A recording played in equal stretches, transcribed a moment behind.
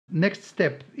Next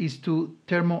step is to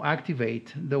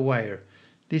thermo-activate the wire.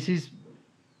 This is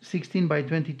 16 by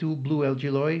 22 blue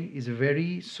alloy, is a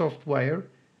very soft wire,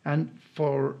 and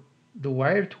for the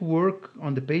wire to work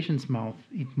on the patient's mouth,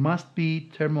 it must be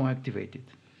thermo-activated.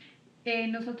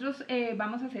 Nosotros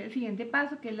vamos a hacer el siguiente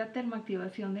paso, que es la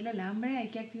termoactivación del alambre. Hay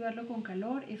que activarlo con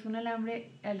calor. Es un alambre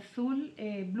azul,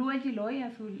 blue alloy,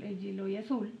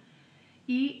 azul,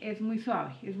 y es muy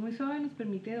suave, nos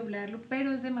permite doblarlo,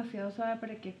 pero es demasiado suave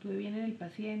para que actúe bien en el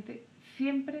paciente.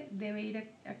 Siempre debe ir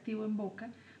activo en boca,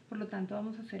 por lo tanto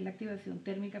vamos a hacer la activación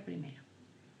térmica primero.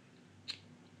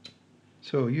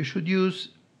 So you should use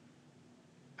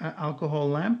an alcohol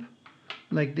lamp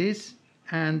like this,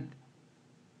 and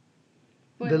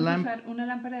the lamp, usar una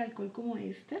lámpara de alcohol como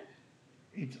esta.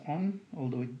 It's on,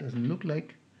 although it doesn't look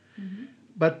like.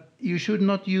 But you should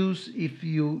not use, if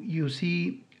you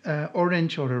see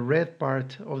orange or a red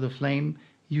part of the flame,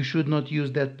 you should not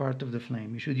use that part of the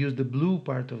flame. You should use the blue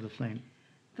part of the flame.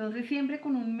 Entonces siempre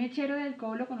con un mechero de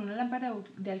alcohol o con una lámpara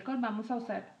de alcohol vamos a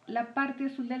usar la parte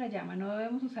azul de la llama. No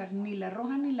debemos usar ni la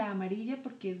roja ni la amarilla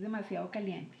porque es demasiado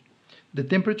caliente. The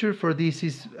temperature for this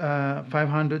is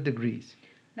 500 degrees.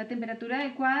 La temperatura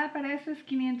adecuada para eso es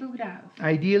 500 grados.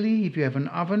 Ideally, if you have an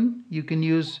oven, you can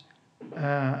use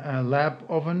a lab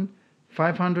oven,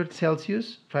 500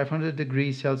 Celsius, 500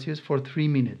 degrees Celsius for 3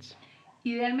 minutes.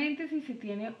 Idealmente, si se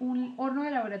tiene un horno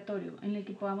de laboratorio en el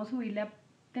que podamos subir la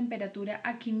temperatura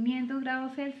a 500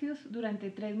 grados Celsius durante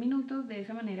 3 minutos, de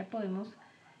esa manera podemos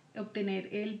obtener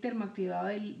el termoactivado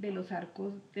de los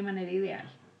arcos de manera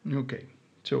ideal. Okay,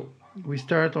 so we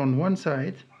start on one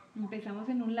side. Empezamos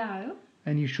en un lado.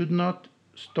 And you should not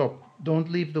stop. Don't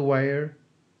leave the wire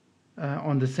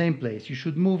on the same place. You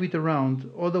should move it around,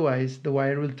 otherwise the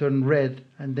wire will turn red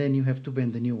and then you have to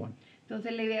bend the new one.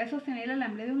 Entonces la idea es sostener el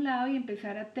alambre de un lado y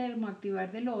empezar a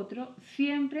termoactivar del otro,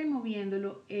 siempre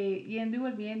moviéndolo, yendo y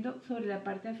volviendo sobre la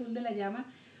parte azul de la llama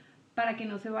para que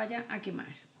no se vaya a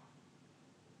quemar.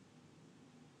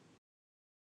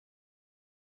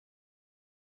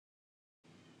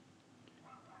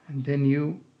 And then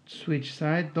you switch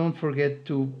side. Don't forget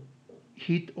to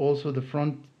heat also the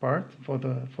front part for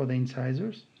the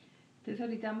incisors. Entonces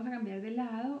ahorita vamos a cambiar de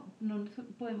lado. No nos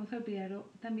podemos olvidar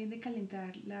también de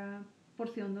calentar la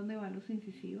porción donde van los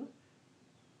incisivos.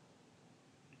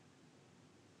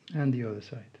 And the other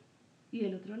side. Y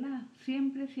del otro lado,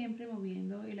 siempre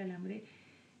moviendo el alambre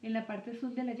en la parte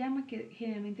azul de la llama, que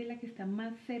generalmente es la que está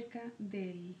más cerca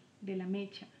de la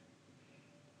mecha.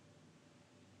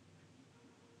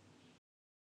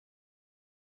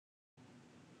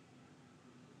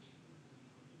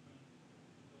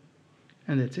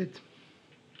 And that's it.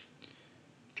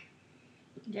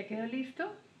 ¿Ya quedó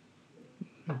listo?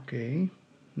 Okay,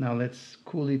 now let's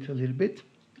cool it a little bit.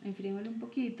 Enfriémoslo un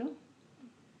poquito.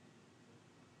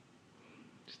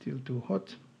 Still too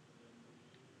hot.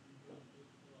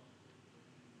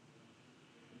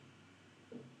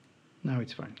 Now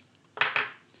it's fine.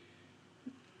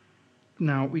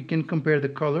 Now we can compare the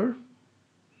color,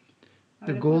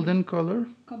 the golden color.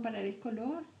 Comparar el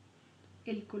color.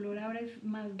 El color ahora es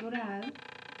más dorado.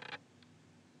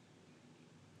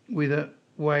 With a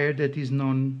wire that is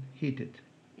non-heated.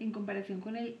 En comparación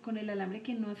con el alambre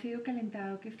que no ha sido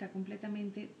calentado, que está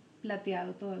completamente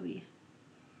plateado todavía.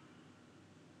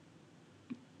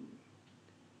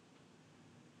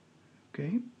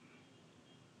 Okay.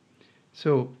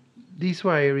 So this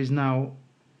wire is now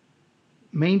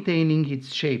maintaining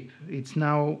its shape. It's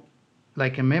now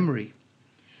like a memory.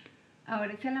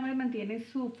 Ahora este alambre mantiene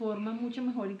su forma mucho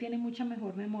mejor y tiene mucha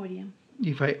mejor memoria.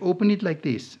 If I open it like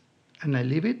this and I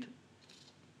leave it,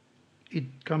 it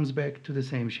comes back to the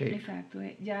same shape. Exacto.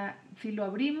 Ya si lo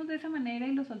abrimos de esa manera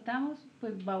y lo soltamos,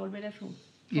 pues va a volver a su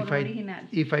forma original.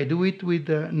 If I do it with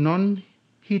a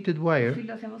non-heated wire, si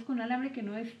lo hacemos con un alambre que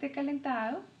no esté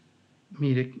calentado,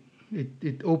 mire,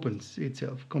 it opens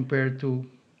itself compared to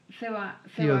se va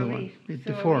the a other abrir, one. It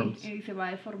deforms. Y se va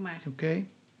a deformar. Okay.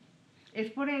 Es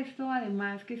por esto,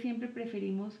 además, que siempre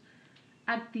preferimos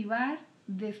activar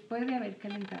después de haber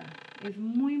calentado. Es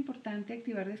muy importante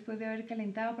activar después de haber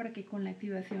calentado para que con la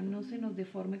activación no se nos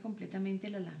deforme completamente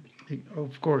el alambre.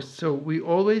 Of course. So we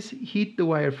always heat the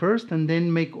wire first and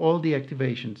then make all the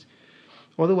activations.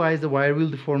 Otherwise, the wire will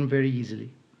deform very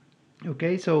easily.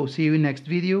 Okay, so see you in next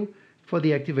video for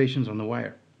the activations on the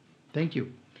wire. Thank you.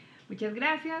 Muchas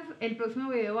gracias. El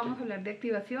próximo video vamos a hablar de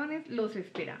activaciones. Los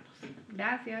esperamos.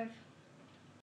 Gracias.